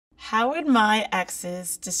How would my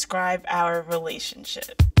exes describe our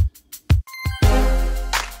relationship?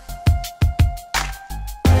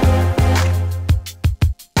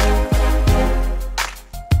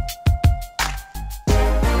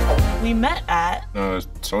 We met at a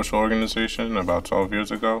social organization about 12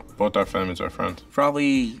 years ago. Both our families are friends.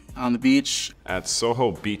 Probably on the beach. At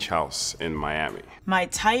Soho Beach House in Miami. My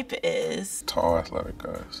type is tall, athletic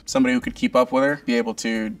guys. Somebody who could keep up with her, be able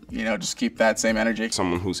to, just keep that same energy.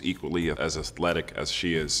 Someone who's equally as athletic as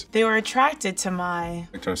she is. They were attracted to my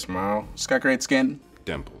Like her smile. She's got great skin.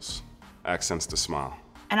 Dimples. Accents to smile.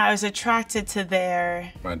 And I was attracted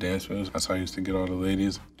to my dance moves. That's how I used to get all the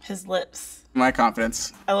ladies. his lips. My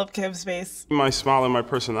confidence. I love Kim's face. My smile and my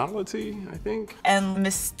personality, I think. And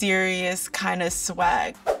mysterious kind of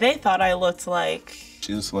swag. They thought I looked like...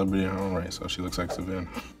 She's a celebrity in her own right, so she looks like Savannah.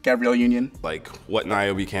 Gabrielle Union. Like what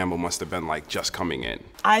Niobe Campbell must have been like just coming in.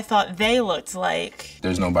 I thought they looked like...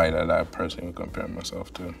 There's nobody that I personally would compare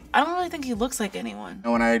myself to. I don't really think he looks like anyone.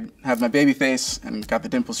 When I have my baby face and got the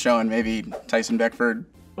dimples showing, maybe Tyson Beckford.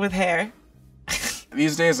 With hair.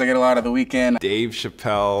 These days, I get a lot of The Weeknd. Dave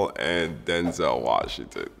Chappelle and Denzel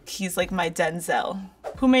Washington. He's like my Denzel.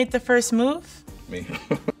 Who made the first move? Me.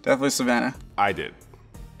 Definitely Savannah. I did.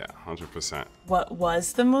 Yeah, 100%. What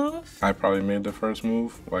was the move? I probably made the first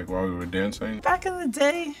move, like while we were dancing. Back in the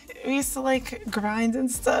day, we used to like grind and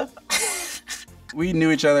stuff. We knew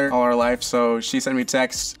each other all our life, so she sent me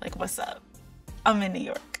texts. Like, what's up? I'm in New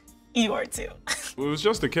York. You are too. It was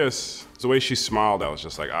just a kiss. The way she smiled, I was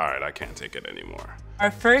just like, all right, I can't take it anymore.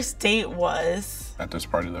 Our first date was... At this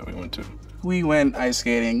party that we went to. We went ice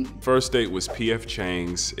skating. First date was P.F.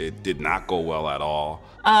 Chang's. It did not go well at all.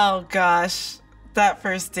 Oh gosh, that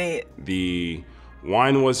first date. The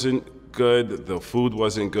wine wasn't good, the food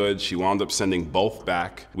wasn't good. She wound up sending both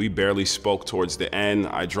back. We barely spoke towards the end.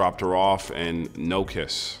 I dropped her off and no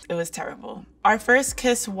kiss. It was terrible. Our first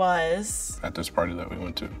kiss was... At this party that we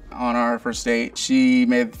went to. On our first date, she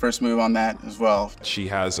made the first move on that as well. She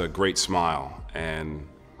has a great smile and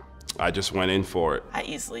I just went in for it. I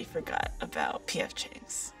easily forgot about P.F.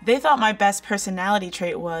 Chang's. They thought my best personality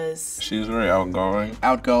trait was... She's very outgoing.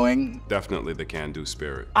 Outgoing. Definitely the can-do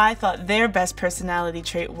spirit. I thought their best personality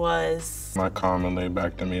trait was... My calm and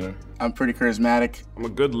laid-back demeanor. I'm pretty charismatic. I'm a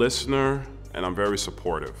good listener and I'm very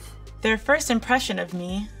supportive. Their first impression of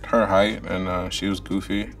me... Her height, and she was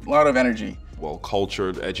goofy. A lot of energy.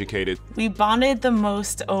 Well-cultured, educated. We bonded the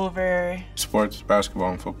most over... Sports,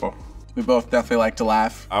 basketball, and football. We both definitely like to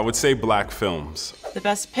laugh. I would say black films. The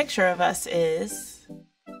best picture of us is...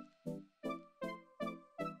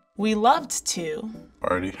 We loved to...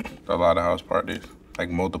 Party. A lot of house parties. Like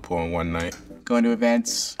multiple in one night. Going to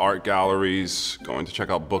events. Art galleries, going to check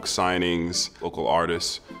out book signings, local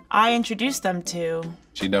artists. I introduced them to...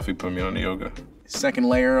 She definitely put me on the yoga. Second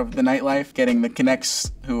layer of the nightlife, getting the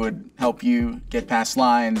connects who would help you get past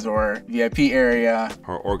lines or VIP area.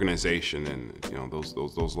 Her organization and those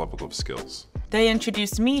level of skills. They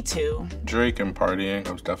introduced me to... Drake and partying.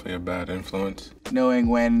 I was definitely a bad influence. Knowing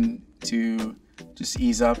when to just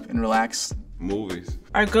ease up and relax. Movies.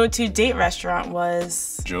 Our go-to date restaurant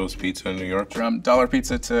was... Joe's Pizza in New York. From dollar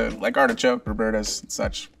pizza to like artichoke, Roberta's and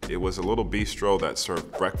such. It was a little bistro that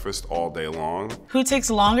served breakfast all day long. Who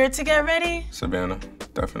takes longer to get ready? Savannah,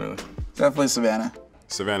 definitely. Definitely Savannah.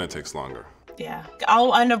 Savannah takes longer. Yeah.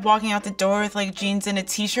 I'll end up walking out the door with like jeans and a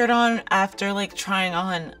t-shirt on after like trying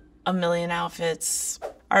on a million outfits.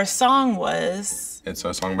 Our song was... It's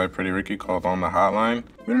a song by Pretty Ricky called On the Hotline.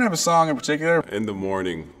 We don't have a song in particular. In the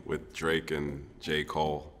Morning with Drake and J.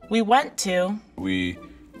 Cole. We went to... We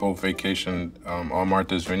both vacationed on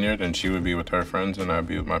Martha's Vineyard, and she would be with her friends and I'd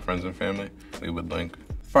be with my friends and family. We would link.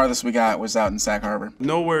 Farthest we got was out in Sag Harbor.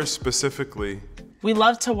 Nowhere specifically. We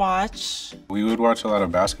love to watch... We would watch a lot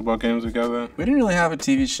of basketball games together. We didn't really have a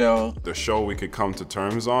TV show. The show we could come to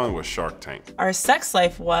terms on was Shark Tank. Our sex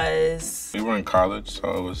life was... We were in college,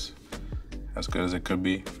 so it was as good as it could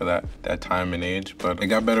be for that time and age, but it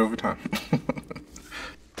got better over time.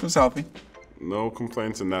 It was healthy. No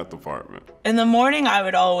complaints in that department. In the morning, I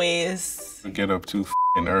would always... We get up too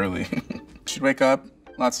early. She'd wake up,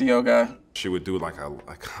 lots of yoga. She would do like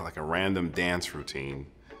a random dance routine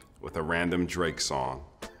with a random Drake song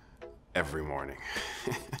every morning.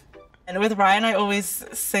 And with Ryan, I always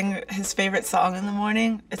sing his favorite song in the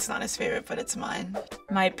morning. It's not his favorite, but it's mine.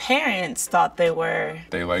 My parents thought they were...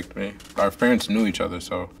 They liked me. Our parents knew each other,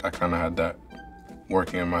 so I kind of had that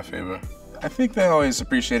working in my favor. I think they always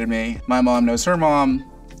appreciated me. My mom knows her mom,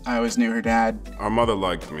 I always knew her dad. Our mother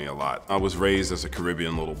liked me a lot. I was raised as a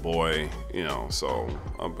Caribbean little boy, you know, so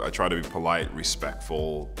I try to be polite,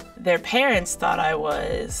 respectful. Their parents thought I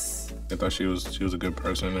was. I thought she was a good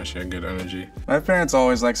person and she had good energy. My parents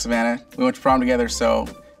always liked Savannah. We went to prom together, so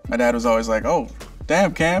my dad was always like, oh,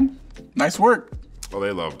 damn, Cam, nice work. Well,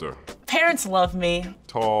 they loved her. Parents love me.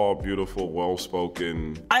 Tall, beautiful,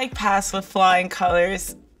 well-spoken. I pass with flying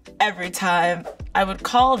colors every time. I would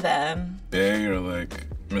call them. Yeah, you're like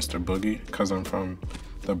Mr. Boogie, because I'm from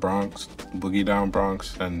the Bronx, Boogie Down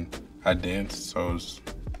Bronx, and I danced, so it was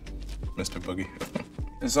Mr. Boogie.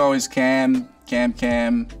 It's always Cam.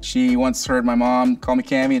 She once heard my mom call me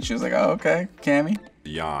Cammy, and she was like, oh, okay, Cammy.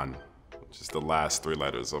 Jan, which is the last 3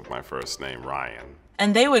 letters of my first name, Ryan.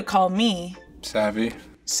 And they would call me. Savvy.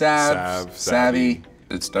 Savvy.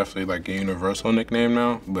 It's definitely like a universal nickname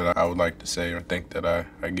now, but I would like to say or think that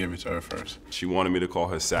I give it to her first. She wanted me to call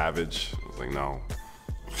her Savage. I was like, no.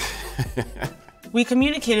 We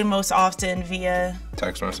communicated most often via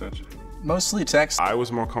Text message. Mostly text. I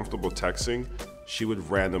was more comfortable texting. She would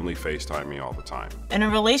randomly FaceTime me all the time. In a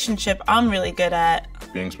relationship, I'm really good at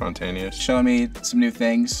Being spontaneous. Showing me some new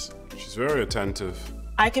things. She's very attentive.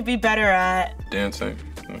 I could be better at Dancing.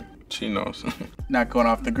 She knows. Not going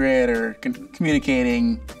off the grid or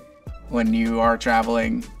communicating when you are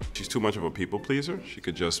traveling. She's too much of a people pleaser. She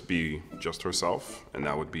could just be just herself, and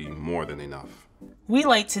that would be more than enough. We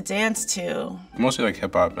like to dance to. Mostly like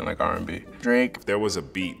hip hop and like R&B. Drake. If there was a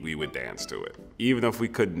beat, we would dance to it. Even if we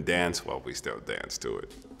couldn't dance well, we still dance to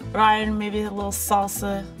it. Ryan, maybe a little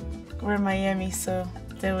salsa. We're in Miami, so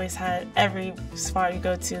they always had, every spot you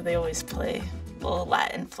go to, they always play a little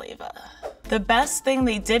Latin flavor. The best thing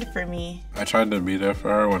they did for me. I tried to be there for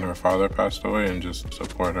her when her father passed away and just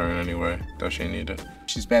support her in any way that she needed.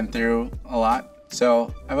 She's been through a lot,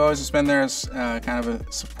 so I've always just been there as kind of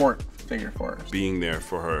a support figure for her. Being there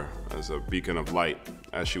for her as a beacon of light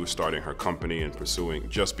as she was starting her company and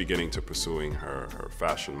just beginning to pursuing her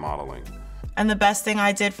fashion modeling. And the best thing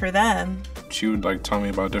I did for them. She would like tell me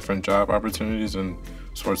about different job opportunities in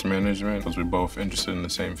sports management because we're both interested in the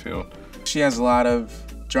same field. She has a lot of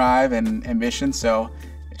drive and ambition, so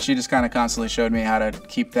she just kind of constantly showed me how to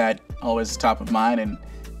keep that always top of mind and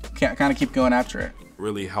kind of keep going after it.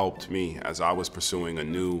 Really helped me as I was pursuing a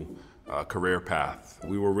new career path.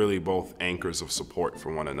 We were really both anchors of support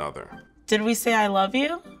for one another. Did we say I love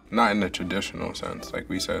you? Not in the traditional sense, like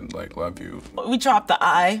we said, like, love you. We dropped the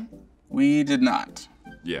I. We did not.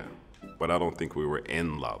 Yeah, but I don't think we were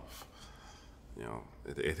in love. You know,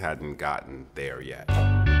 it hadn't gotten there yet.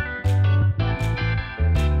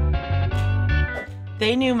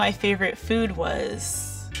 They knew my favorite food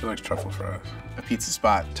was. She likes truffle fries. A pizza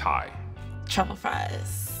spot. Thai. Truffle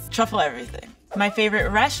fries. Truffle everything. My favorite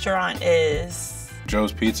restaurant is.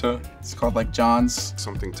 Joe's Pizza. It's called like John's.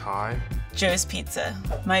 Something Thai. Joe's Pizza.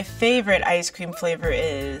 My favorite ice cream flavor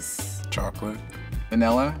is. Chocolate.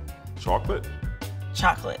 Vanilla. Chocolate.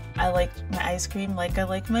 Chocolate. I like my ice cream like I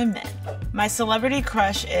like my men. My celebrity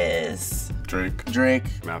crush is. Drake.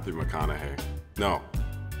 Matthew McConaughey. No.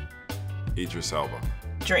 Idris Elba.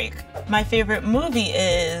 Drake. My favorite movie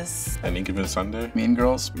is. Any Given Sunday. Mean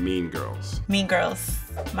Girls. Mean Girls. Mean Girls.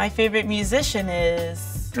 My favorite musician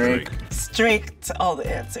is. Drake. Drake to all the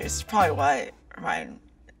answers. Probably why Ryan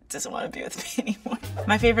doesn't want to be with me anymore.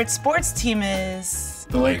 My favorite sports team is.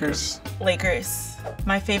 The Lakers. Lakers.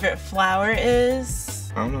 My favorite flower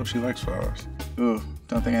is. I don't know if she likes flowers. Ooh,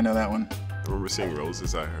 don't think I know that one. I remember seeing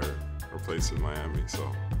roses at her place in Miami,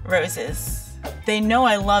 so. Roses. They know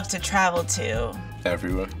I love to travel to.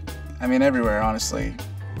 Everywhere. I mean, everywhere, honestly.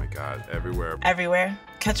 Oh my God, everywhere. Everywhere.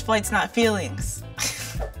 Catch flights, not feelings.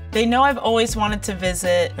 They know I've always wanted to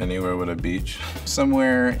visit. Anywhere with a beach.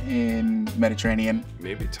 Somewhere in Mediterranean.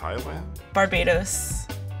 Maybe Thailand? Barbados.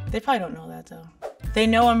 They probably don't know that though. They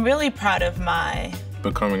know I'm really proud of my.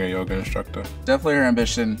 Becoming a yoga instructor. Definitely her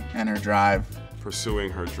ambition and her drive.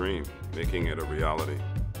 Pursuing her dream, making it a reality.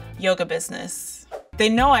 Yoga business. They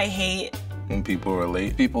know I hate. When people are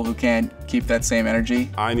late. People who can't keep that same energy.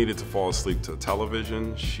 I needed to fall asleep to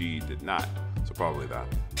television. She did not. So probably that.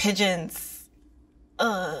 Pigeons.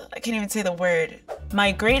 I can't even say the word.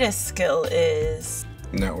 My greatest skill is.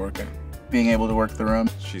 Networking. Being able to work the room.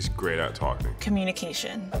 She's great at talking.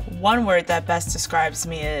 Communication. One word that best describes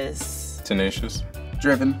me is. Tenacious.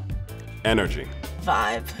 Driven. Energy.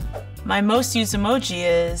 Vibe. My most used emoji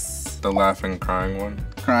is. The laughing, crying one.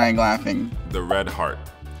 Crying, laughing. The red heart.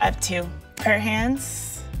 I have 2. Pair of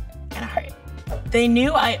hands and a heart. They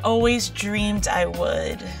knew I always dreamed I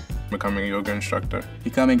would. Becoming a yoga instructor.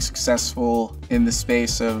 Becoming successful in the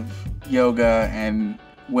space of yoga and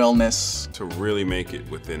wellness. To really make it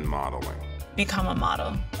within modeling. become a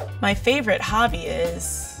model. My favorite hobby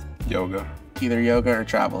is Yoga. Either yoga or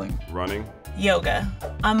traveling. Running. yoga.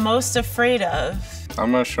 I'm most afraid of.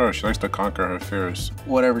 I'm not sure. She likes to conquer her fears.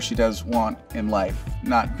 Whatever she does want in life,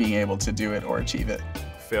 not being able to do it or achieve it.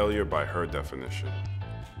 Failure by her definition.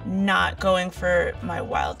 Not going for my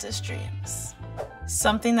wildest dreams.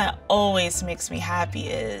 Something that always makes me happy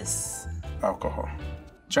is Alcohol.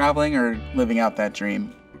 Traveling or living out that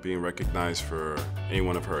dream. Being recognized for any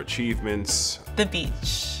one of her achievements. the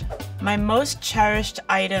beach. My most cherished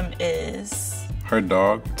item is Her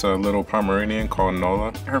dog. It's a little Pomeranian called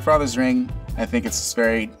Nola. Her father's ring, I think it's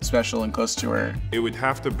very special and close to her. It would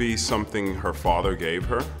have to be something her father gave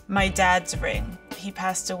her. my dad's ring. He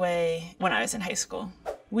passed away when I was in high school.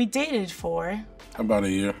 We dated for. About a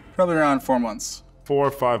year. Probably around 4 months. 4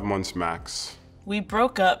 or 5 months max. We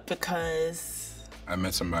broke up because I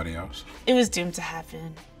met somebody else. it was doomed to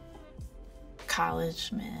happen.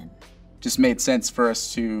 College, man. Just made sense for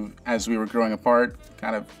us to, as we were growing apart,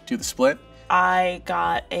 kind of do the split. I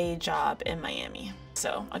got a job in Miami.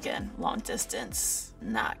 So again, long distance,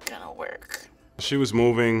 not gonna work. She was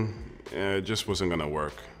moving, it just wasn't gonna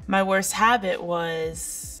work. My worst habit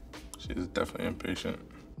was She's definitely impatient.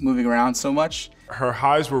 Moving around so much. Her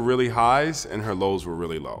highs were really highs and her lows were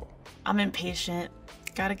really low. I'm impatient.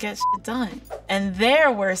 Gotta get shit done. And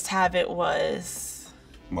their worst habit was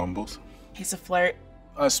Mumbles. he's a flirt.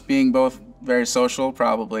 Us being both very social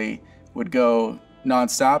probably would go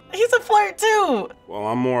nonstop. He's a flirt too. Well,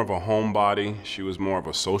 I'm more of a homebody. She was more of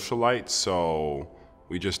a socialite, so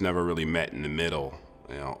we just never really met in the middle,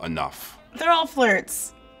 enough. They're all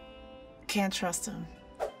flirts. Can't trust them.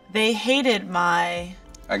 They hated my.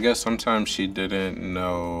 I guess sometimes she didn't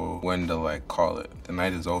know when to call it. The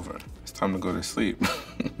night is over. It's time to go to sleep.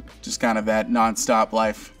 Just kind of that nonstop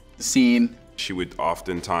life scene. She would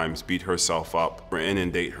oftentimes beat herself up or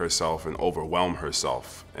inundate herself and overwhelm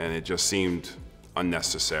herself, and it just seemed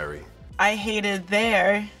unnecessary. I hated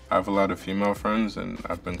their. I have a lot of female friends, and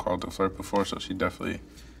I've been called a flirt before, so she definitely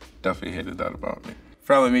hated that about me.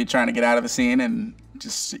 Probably me trying to get out of the scene and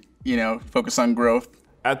just, focus on growth.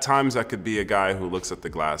 At times, I could be a guy who looks at the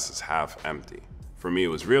glass as half empty. For me, it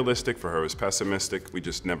was realistic. For her, it was pessimistic. We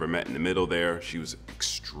just never met in the middle there. She was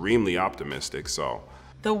extremely optimistic, so.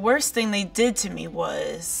 The worst thing they did to me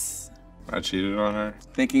was. I cheated on her.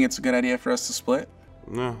 Thinking it's a good idea for us to split.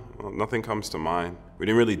 No, nothing comes to mind. We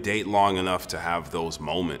didn't really date long enough to have those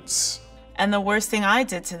moments. And the worst thing I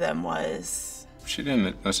did to them was. She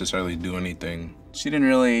didn't necessarily do anything. She didn't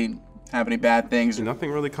really have any bad things.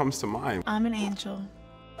 Nothing really comes to mind. I'm an angel.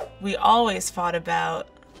 We always fought about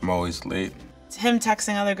I'm always late. him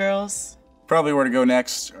texting other girls. Probably where to go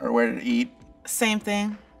next or where to eat. Same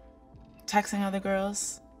thing. Texting other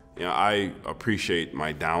girls. I appreciate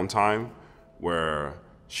my downtime where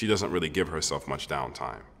she doesn't really give herself much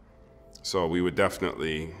downtime. So we would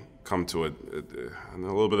definitely come to a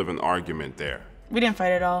little bit of an argument there. We didn't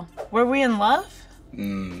fight at all. Were we in love?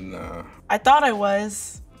 Nah. I thought I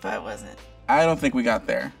was, but I wasn't. I don't think we got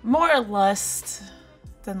there. More lust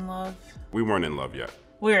than love. We weren't in love yet.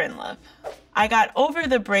 We were in love. I got over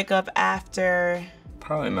the breakup after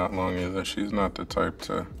Probably not long either. She's not the type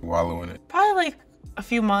to wallow in it. probably a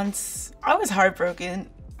few months. I was heartbroken.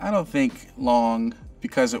 I don't think long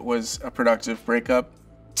because it was a productive breakup.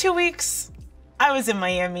 2 weeks. I was in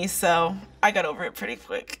Miami, so I got over it pretty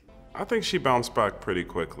quick. I think she bounced back pretty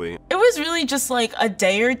quickly. It was really just a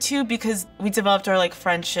day or two because we developed our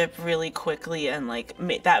friendship really quickly and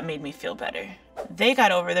that made me feel better. They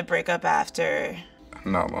got over the breakup after.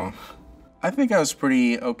 Not long. I think I was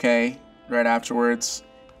pretty okay right afterwards.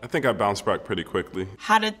 I think I bounced back pretty quickly.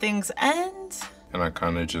 How did things end? And I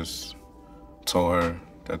kind of just told her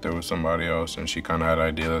that there was somebody else, and she kind of had an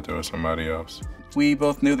idea that there was somebody else. We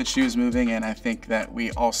both knew that she was moving, and I think that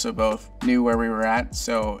we also both knew where we were at,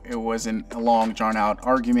 so it wasn't a long, drawn-out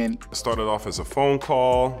argument. It started off as a phone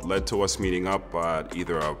call, led to us meeting up at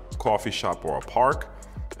either a coffee shop or a park,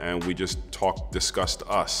 and we just discussed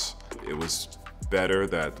us. It was better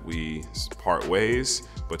that we part ways,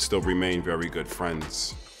 but still remain very good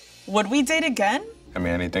friends. Would we date again? I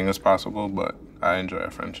mean, anything is possible, but I enjoy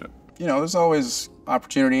our friendship. There's always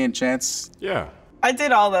opportunity and chance. Yeah. I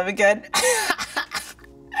did all of them again.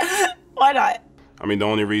 Why not? I mean, the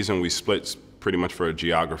only reason we split is pretty much for a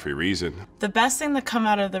geography reason. The best thing to come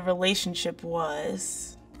out of the relationship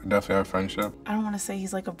was. Definitely our friendship. I don't want to say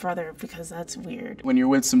he's like a brother because that's weird. When you're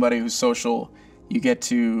with somebody who's social, you get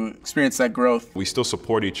to experience that growth. We still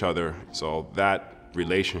support each other, so that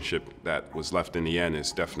relationship that was left in the end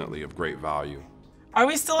is definitely of great value. Are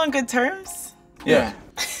we still on good terms? Yeah.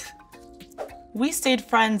 We stayed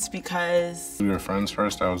friends because We were friends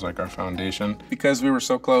first. That was like our foundation. Because we were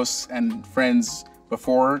so close and friends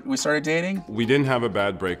before we started dating. We didn't have a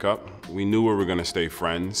bad breakup. We knew we were gonna stay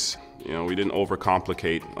friends. You know, we didn't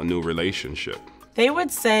overcomplicate a new relationship. they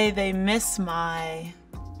would say they miss my...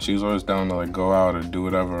 She was always down to like go out or do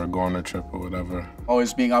whatever or go on a trip or whatever.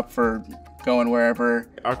 Always being up for going wherever.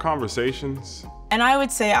 Our conversations, And I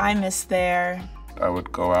would say I miss their... I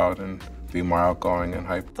would go out and be more outgoing and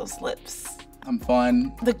hype. those lips. I'm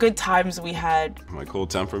fun. The good times we had. my cool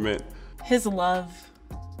temperament. His love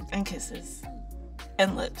and kisses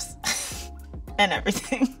and lips and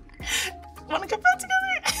everything. Wanna get back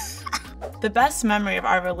together? The best memory of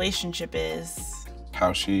our relationship is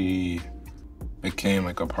How she became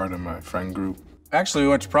like a part of my friend group. Actually, we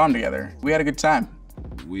went to prom together. We had a good time.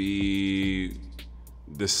 We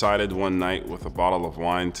decided one night with a bottle of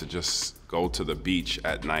wine to just go to the beach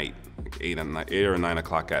at night, like 8 or 9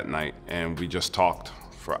 o'clock at night, and we just talked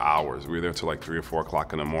for hours. We were there till like 3 or 4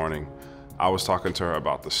 o'clock in the morning. I was talking to her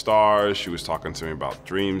about the stars. She was talking to me about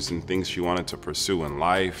dreams and things she wanted to pursue in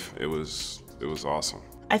life. It was awesome.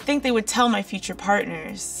 I think they would tell my future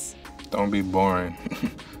partners. Don't be boring.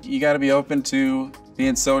 You gotta be open to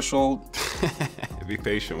being social. Be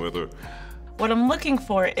patient with her. What I'm looking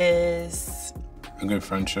for is A good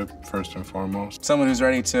friendship, first and foremost. Someone who's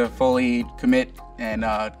ready to fully commit and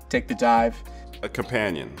take the dive. A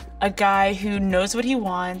companion. a guy who knows what he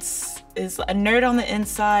wants, is a nerd on the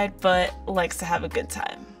inside, but likes to have a good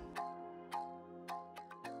time.